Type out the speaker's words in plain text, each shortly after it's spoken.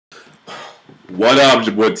What up, it's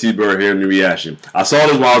your boy T-Bird here in the reaction. I saw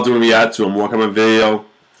this while I was doing a reaction to a Mortal Kombat video.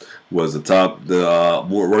 Was the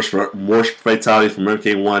worst fatality from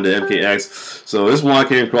MK1 to MKX. So this one I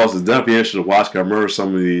came across is definitely interesting to watch. I remember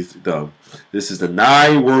some of these. This is the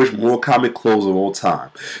 9 worst Mortal Kombat clothes of all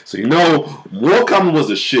time. So you know, Mortal Kombat was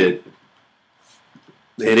the shit.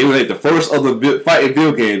 And they were like the first of the fighting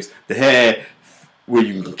video games that had where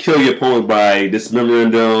you can kill your opponent by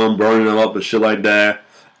dismembering them, burning them up, and shit like that.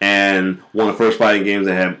 And one of the first fighting games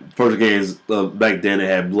that had back then that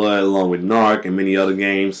had blood, along with Narc and many other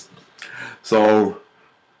games. So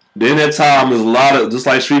during that time, there's a lot of, just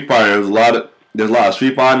like Street Fighter, there's a lot of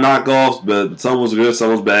Street Fighter knockoffs, but some was good, some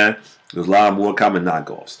was bad. There's a lot of Mortal Kombat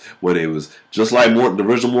knockoffs, whether it was just like the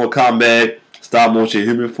original Mortal Kombat, stop motion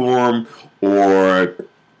human form, or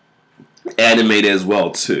animated as well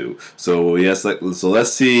too. So yes, so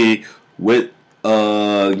let's see what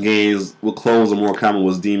games, what clones of Mortal Kombat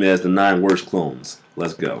was deemed as the 9 worst clones.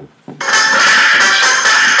 Let's go.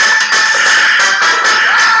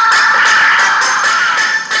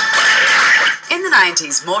 In the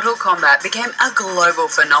 90s, Mortal Kombat became a global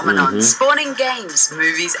phenomenon, spawning games,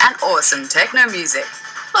 movies, and awesome techno music.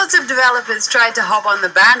 Lots of developers tried to hop on the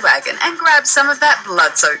bandwagon and grab some of that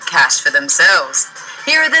blood-soaked cash for themselves.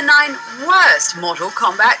 Here are the 9 worst Mortal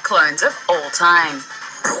Kombat clones of all time.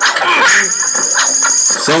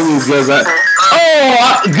 Someone says that.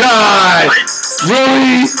 Oh God!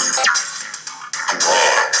 Really?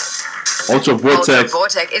 Ultra Vortex. Ultra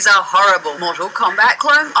Vortex is a horrible Mortal Kombat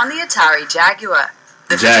clone on the Atari Jaguar.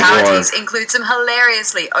 The fatalities include some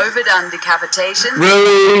hilariously overdone decapitations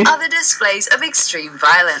and other displays of extreme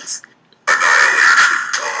violence.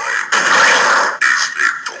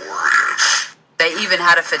 They even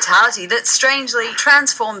had a fatality that strangely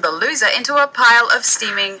transformed the loser into a pile of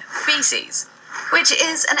steaming feces, which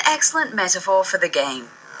is an excellent metaphor for the game.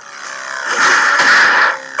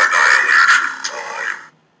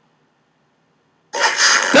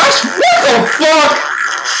 What the fuck?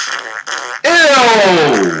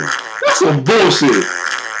 Ew! That's some bullshit.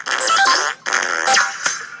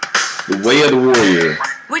 The Way of the Warrior.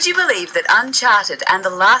 Would you believe that Uncharted and The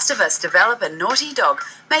Last of Us developer Naughty Dog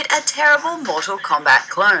made a terrible Mortal Kombat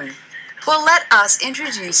clone? Well, let us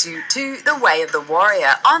introduce you to The Way of the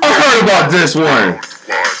Warrior on I heard about this one.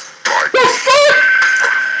 The fuck?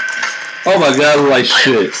 Oh my god, I look like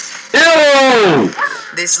shit. Ew!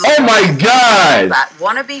 This oh my god!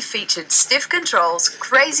 Wannabe featured stiff controls,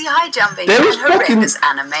 crazy high jumping, and horrendous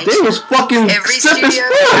animation. They was fucking Every studio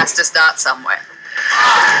has to start somewhere.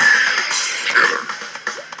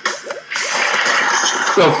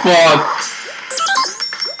 The fuck?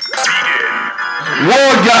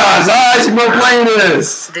 War Gods! I remember playing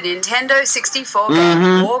this! The Nintendo 64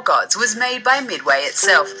 game War Gods was made by Midway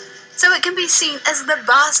itself, so it can be seen as the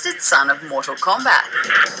bastard son of Mortal Kombat.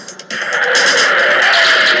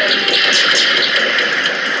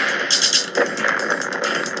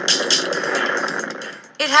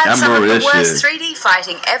 It had some of the worst 3D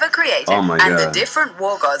fighting ever created, and the different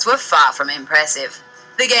War Gods were far from impressive.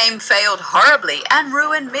 The game failed horribly and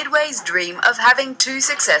ruined Midway's dream of having 2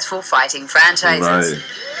 successful fighting franchises.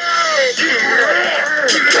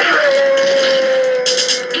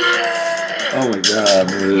 Oh my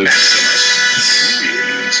god, man.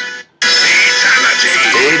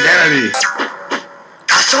 Fatality.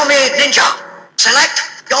 Kasumi Ninja, select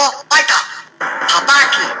your fighter.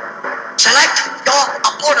 Habaki, select your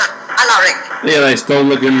opponent. Alaring. Yeah, they stole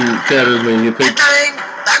looking characters when you pick. Entering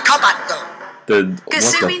the combat zone.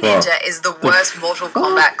 Kasumi Ninja is the worst Mortal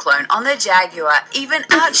Kombat clone on the Jaguar, even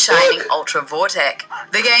outshining Ultra Vortex.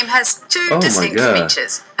 The game has 2 distinct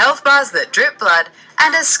features: health bars that drip blood,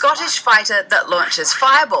 and a Scottish fighter that launches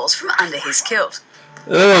fireballs from under his kilt.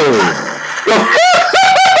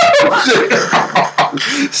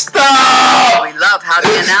 Stop! We love how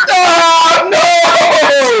the announcement. Stop! No!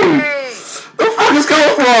 Where the fuck is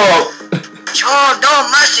coming from? Show no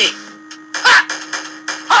mercy.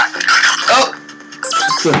 Oh!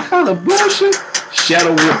 What the hell of bullshit?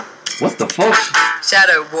 Shadow War. What the fuck?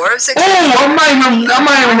 Shadow War of Success. Oh, I might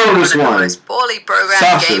remember this one. One of the most poorly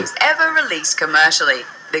programmed games ever released commercially.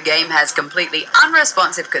 The game has completely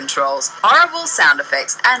unresponsive controls, horrible sound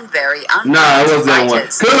effects, and very Nah, it wasn't that one.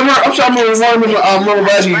 Cause I'm sure I remember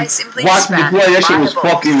actually watching the play. That shit was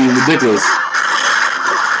fucking ridiculous.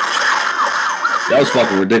 That was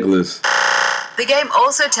fucking ridiculous. The game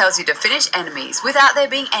also tells you to finish enemies without there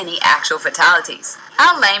being any actual fatalities.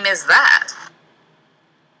 How lame is that?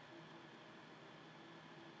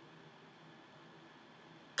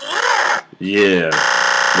 Yeah.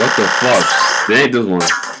 What the fuck? They ain't this one.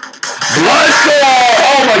 Bloodstone!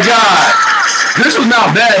 Oh my god! This was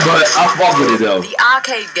not bad, but I fuck with it though. The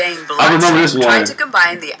arcade game I remember this one. tried to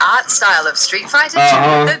combine the art style of Street Fighter 2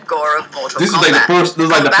 with the gore of Mortal Kombat. This is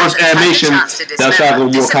like the first animation that tried to go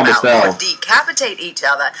Mortal Kombat style. Or decapitate each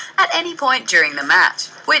other at any point during the match,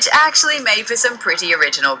 which actually made for some pretty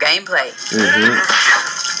original gameplay.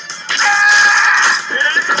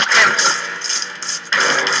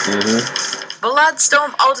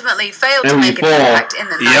 Bloodstorm ultimately failed to make an impact in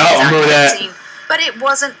the 90s arcade scene, but it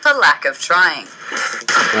wasn't for lack of trying.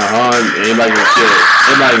 Anybody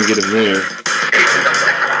can get him there.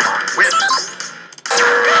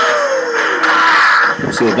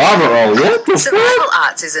 Survival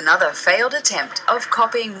Arts is another failed attempt of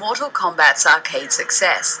copying Mortal Kombat's arcade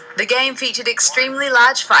success. The game featured extremely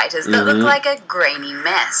large fighters that looked like a grainy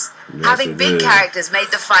mess. Yes, Having big characters made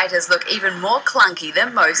the fighters look even more clunky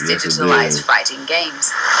than most digitalized fighting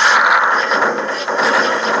games. 10, 9,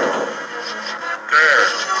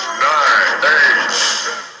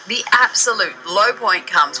 8. The absolute low point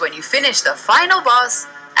comes when you finish the final boss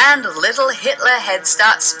and little Hitler head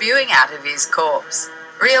starts spewing out of his corpse.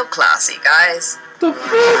 Real classy, guys. The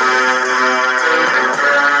fuck?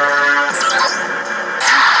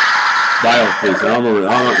 Biofreaks. I don't know.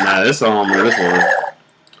 Nah, this I don't know this one.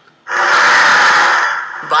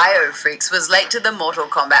 Biofreaks was late to the Mortal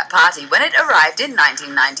Kombat party when it arrived in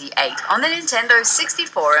 1998 on the Nintendo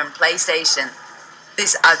 64 and PlayStation.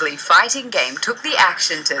 This ugly fighting game took the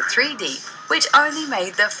action to 3D, which only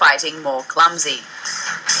made the fighting more clumsy.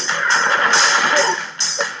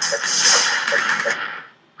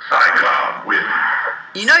 Cyclops win.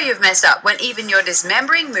 You know you've messed up when even your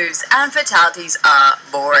dismembering moves and fatalities are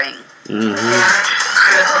boring. You lose.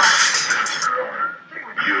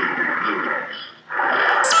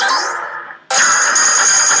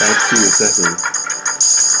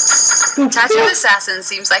 Tattoo Assassin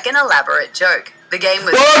seems like an elaborate joke. The game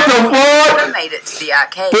was never made it to the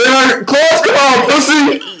arcade. The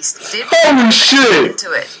East did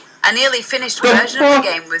into it. A nearly finished version of the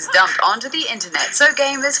game was dumped onto the internet so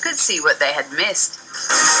gamers could see what they had missed.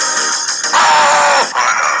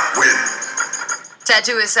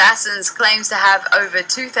 Tattoo Assassins claims to have over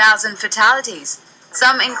 2,000 fatalities.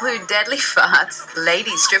 Some include deadly farts,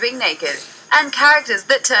 ladies stripping naked, and characters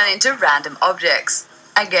that turn into random objects.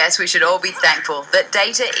 I guess we should all be thankful that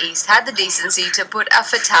Data East had the decency to put a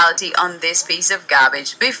fatality on this piece of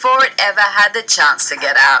garbage before it ever had the chance to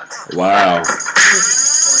get out. Wow.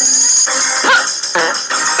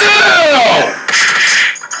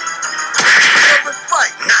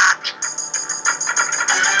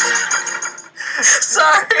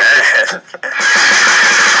 Sorry.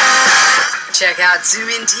 Check out Zoom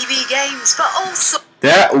In TV Games for all sorts.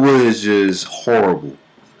 That was just horrible.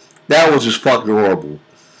 That was just fucking horrible.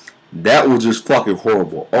 That was just fucking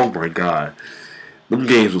horrible. Oh my god. Them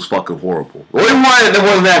games was fucking horrible. The only one that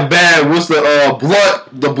wasn't that bad was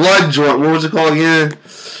the blood joint. What was it called again?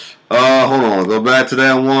 Hold on. Go back to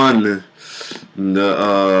that one.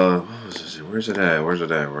 Where's it at?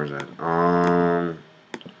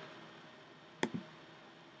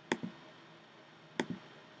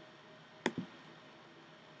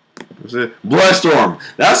 Bloodstorm.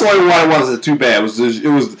 That's the only one that wasn't too bad. It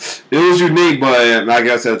was unique, but I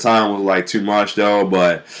guess at the time it was like too much though.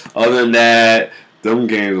 But other than that, them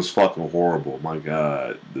games was fucking horrible. My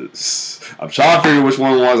god, I'm trying to figure which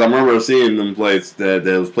one it was. I remember seeing them play that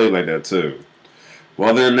was played like that too. But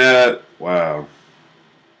other than that, wow.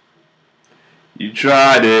 You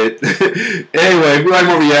tried it. Anyway, if you like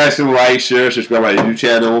my reaction, like, share, subscribe to my YouTube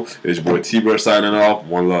channel. It's your boy T-Bird signing off.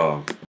 One love.